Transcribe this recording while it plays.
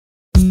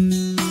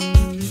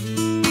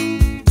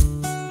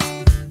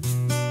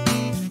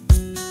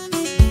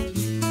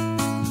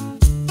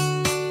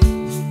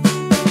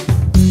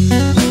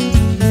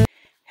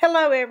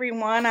Hello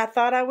everyone. I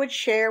thought I would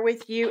share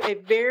with you a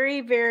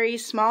very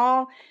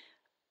small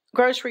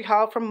grocery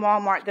haul from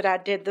Walmart that I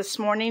did this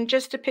morning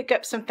just to pick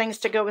up some things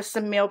to go with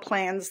some meal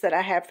plans that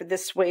I have for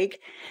this week.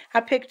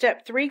 I picked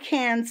up 3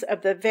 cans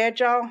of the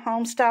Veg-All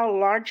Homestyle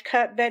large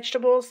cut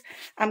vegetables.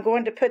 I'm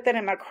going to put that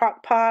in my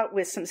crock pot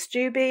with some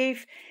stew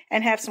beef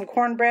and have some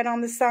cornbread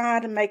on the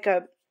side and make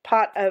a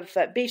pot of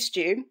beef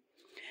stew.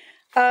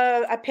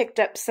 I picked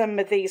up some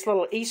of these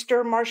little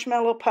Easter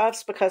marshmallow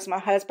puffs because my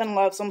husband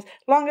loves them. As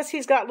long as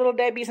he's got Little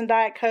Debbie's and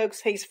Diet Cokes,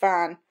 he's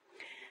fine.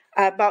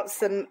 I bought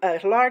a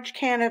large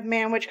can of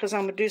Manwich because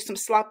I'm going to do some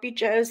Sloppy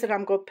Joes that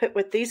I'm going to put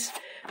with these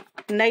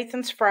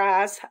Nathan's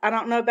fries. I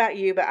don't know about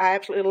you, but I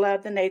absolutely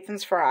love the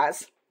Nathan's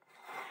fries.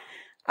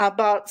 I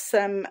bought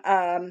some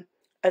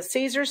a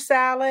Caesar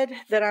salad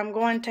that I'm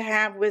going to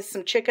have with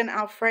some chicken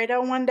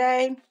Alfredo one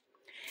day.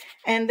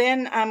 And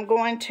then I'm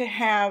going to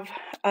have,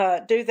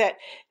 do that.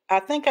 I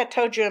think I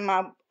told you in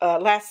my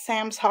last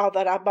Sam's haul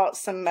that I bought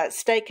some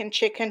steak and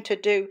chicken to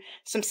do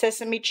some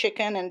sesame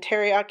chicken and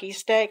teriyaki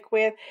steak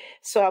with.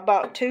 So I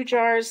bought 2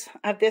 jars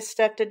of this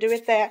stuff to do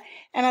with that.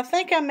 And I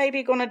think I'm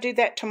maybe going to do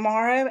that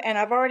tomorrow. And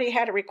I've already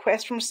had a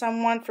request from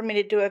someone for me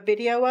to do a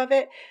video of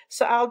it.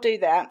 So I'll do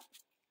that.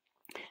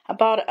 I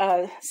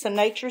bought some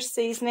Nature's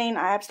seasoning.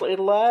 I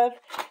absolutely love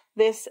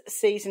this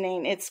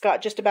seasoning. It's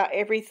got just about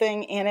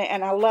everything in it.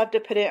 And I love to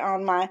put it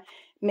on my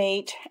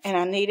meat. And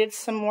I needed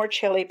some more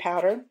chili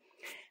powder.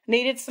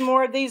 Needed some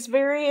more of these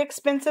very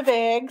expensive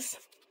eggs.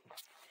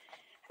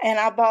 And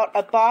I bought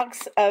a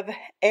box of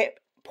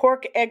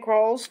pork egg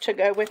rolls to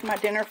go with my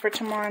dinner for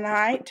tomorrow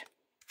night.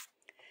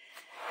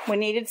 We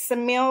needed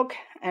some milk,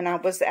 and I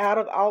was out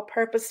of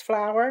all-purpose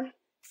flour.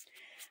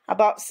 I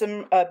bought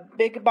a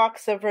big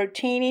box of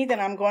rotini that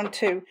I'm going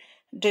to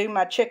do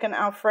my chicken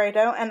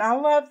Alfredo. And I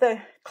love the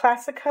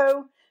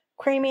Classico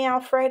creamy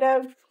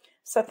Alfredo.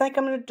 So I think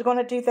I'm going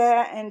to do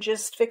that and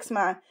just fix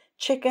my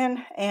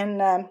chicken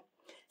and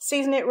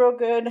season it real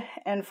good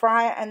and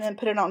fry it and then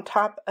put it on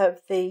top of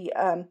the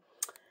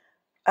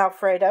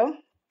Alfredo.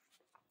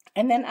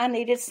 And then I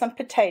needed some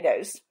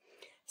potatoes.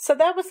 So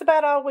that was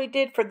about all we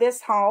did for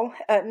this haul.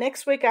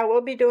 Next week I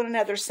will be doing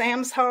another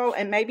Sam's haul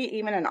and maybe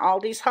even an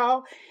Aldi's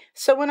haul.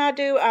 So when I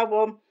do, I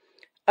will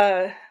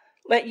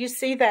let you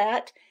see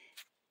that.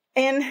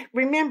 And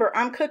remember,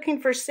 I'm cooking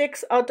for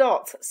 6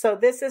 adults. So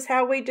this is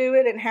how we do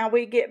it and how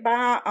we get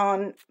by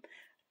on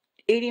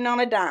eating on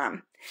a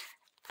dime.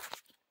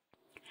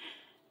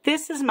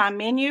 This is my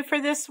menu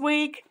for this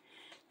week.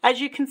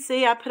 As you can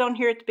see, I put on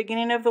here at the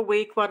beginning of the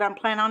week what I'm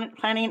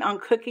planning on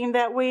cooking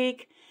that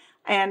week.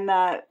 And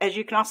as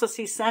you can also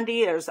see, Sunday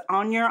is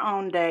on your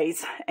own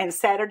days, and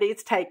Saturday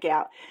it's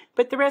takeout.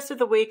 But the rest of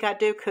the week I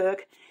do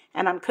cook,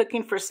 and I'm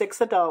cooking for 6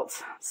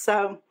 adults.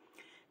 So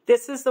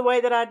this is the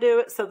way that I do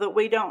it so that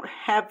we don't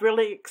have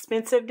really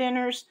expensive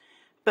dinners.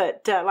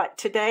 But like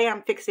today,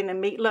 I'm fixing a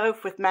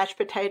meatloaf with mashed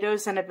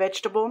potatoes and a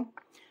vegetable.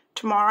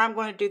 Tomorrow I'm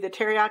going to do the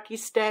teriyaki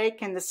steak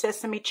and the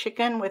sesame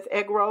chicken with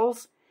egg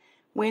rolls.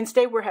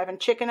 Wednesday we're having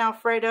chicken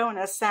Alfredo and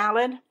a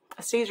salad,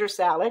 a Caesar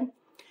salad.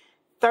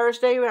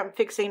 Thursday I'm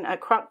fixing a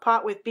crock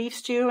pot with beef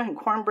stew and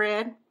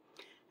cornbread.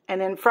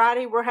 And then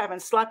Friday we're having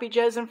Sloppy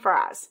Joes and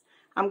fries.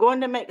 I'm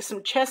going to make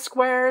some chess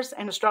squares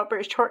and a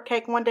strawberry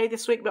shortcake one day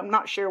this week, but I'm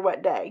not sure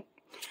what day.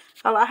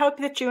 Well, I hope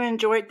that you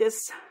enjoyed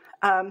this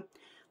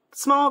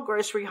small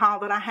grocery haul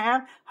that I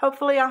have.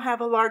 Hopefully I'll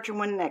have a larger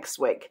one next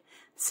week.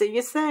 See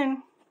you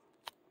soon.